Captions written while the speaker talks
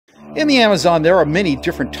In the Amazon, there are many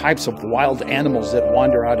different types of wild animals that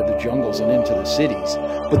wander out of the jungles and into the cities,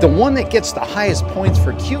 but the one that gets the highest points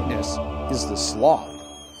for cuteness is the sloth.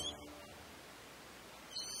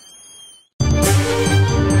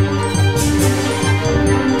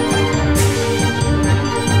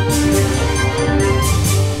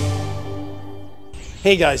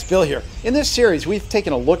 Hey guys, Bill here. In this series, we've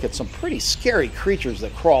taken a look at some pretty scary creatures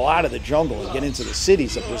that crawl out of the jungle and get into the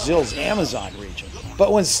cities of Brazil's Amazon region.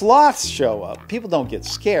 But when sloths show up, people don't get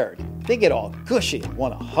scared. They get all gushy and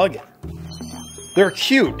want to hug it. They're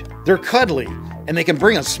cute, they're cuddly, and they can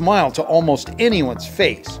bring a smile to almost anyone's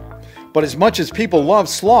face. But as much as people love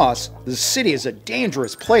sloths, the city is a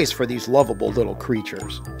dangerous place for these lovable little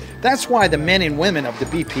creatures. That's why the men and women of the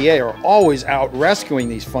BPA are always out rescuing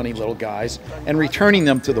these funny little guys and returning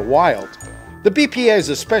them to the wild. The BPA is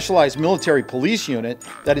a specialized military police unit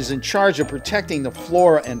that is in charge of protecting the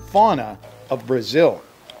flora and fauna of Brazil.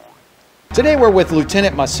 Today we're with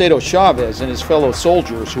Lieutenant Macedo Chaves and his fellow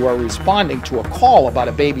soldiers who are responding to a call about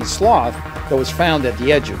a baby sloth that was found at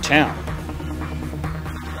the edge of town.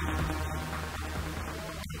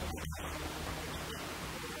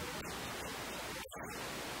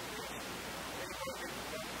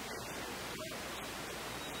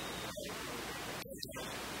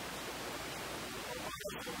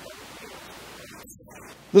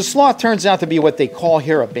 The sloth turns out to be what they call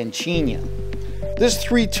here a Bentinho. This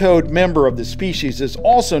three-toed member of the species is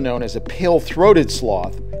also known as a pale-throated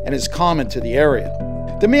sloth and is common to the area.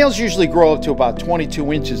 The males usually grow up to about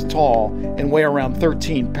 22 inches tall and weigh around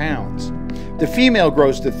 13 pounds. The female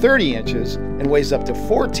grows to 30 inches and weighs up to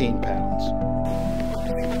 14 pounds.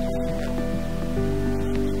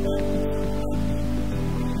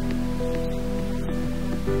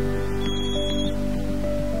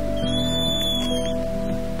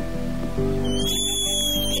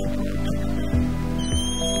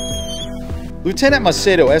 Lieutenant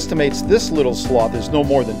Macedo estimates this little sloth is no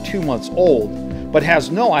more than 2 months old, but has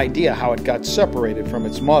no idea how it got separated from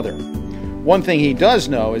its mother. One thing he does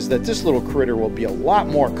know is that this little critter will be a lot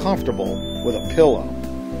more comfortable with a pillow.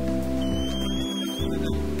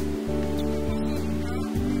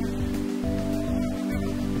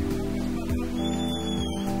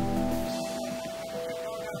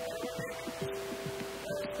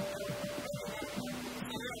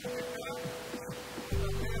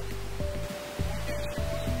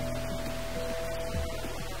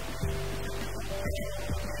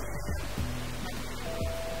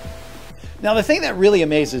 Now, the thing that really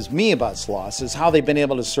amazes me about sloths is how they've been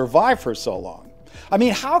able to survive for so long. I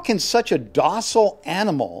mean, how can such a docile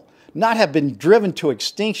animal not have been driven to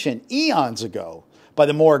extinction eons ago by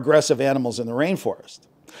the more aggressive animals in the rainforest?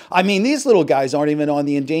 I mean, these little guys aren't even on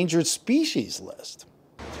the endangered species list.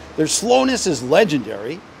 Their slowness is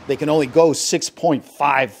legendary. They can only go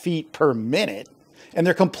 6.5 feet per minute, and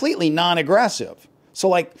they're completely non-aggressive. So,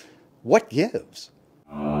 like, what gives?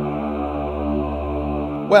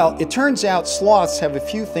 Well, it turns out sloths have a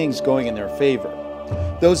few things going in their favor.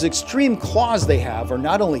 Those extreme claws they have are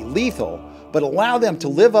not only lethal, but allow them to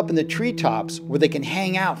live up in the treetops where they can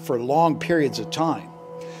hang out for long periods of time.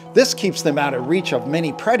 This keeps them out of reach of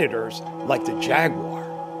many predators like the jaguar.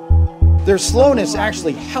 Their slowness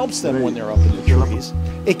actually helps them when they're up in the trees.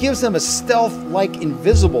 It gives them a stealth-like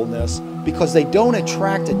invisibleness because they don't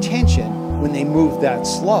attract attention when they move that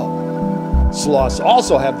slow. Sloths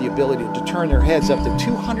also have the ability to turn their heads up to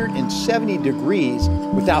 270 degrees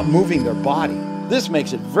without moving their body. This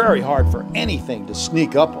makes it very hard for anything to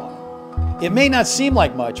sneak up on them. It may not seem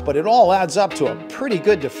like much, but it all adds up to a pretty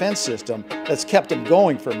good defense system that's kept them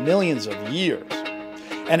going for millions of years.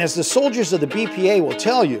 And as the soldiers of the BPA will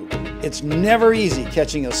tell you, it's never easy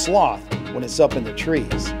catching a sloth when it's up in the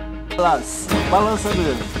trees. Balança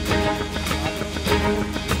mesmo.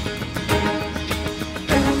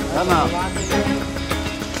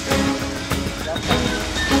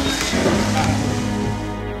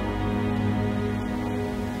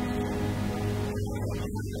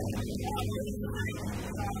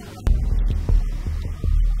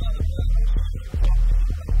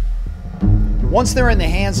 Once they're in the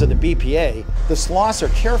hands of the BPA, the sloths are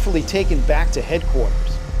carefully taken back to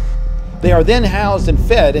headquarters. They are then housed and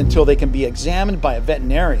fed until they can be examined by a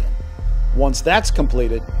veterinarian. Once that's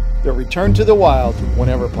completed, they're returned to the wild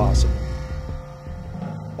whenever possible.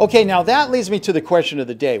 Okay, now that leads me to the question of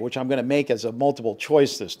the day, which I'm going to make as a multiple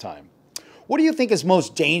choice this time. What do you think is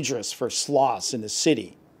most dangerous for sloths in the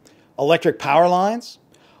city? Electric power lines?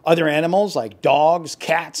 Other animals like dogs,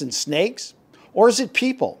 cats, and snakes? Or is it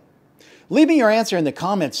people? Leave me your answer in the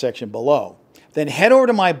comments section below. Then head over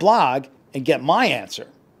to my blog and get my answer.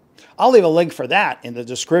 I'll leave a link for that in the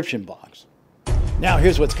description box. Now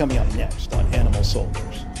here's what's coming up next on Animal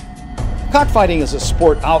Soldiers. Cockfighting is a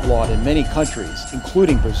sport outlawed in many countries,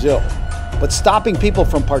 including Brazil, but stopping people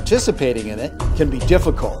from participating in it can be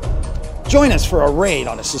difficult. Join us for a raid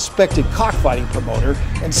on a suspected cockfighting promoter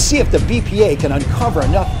and see if the BPA can uncover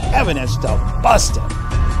enough evidence to bust him.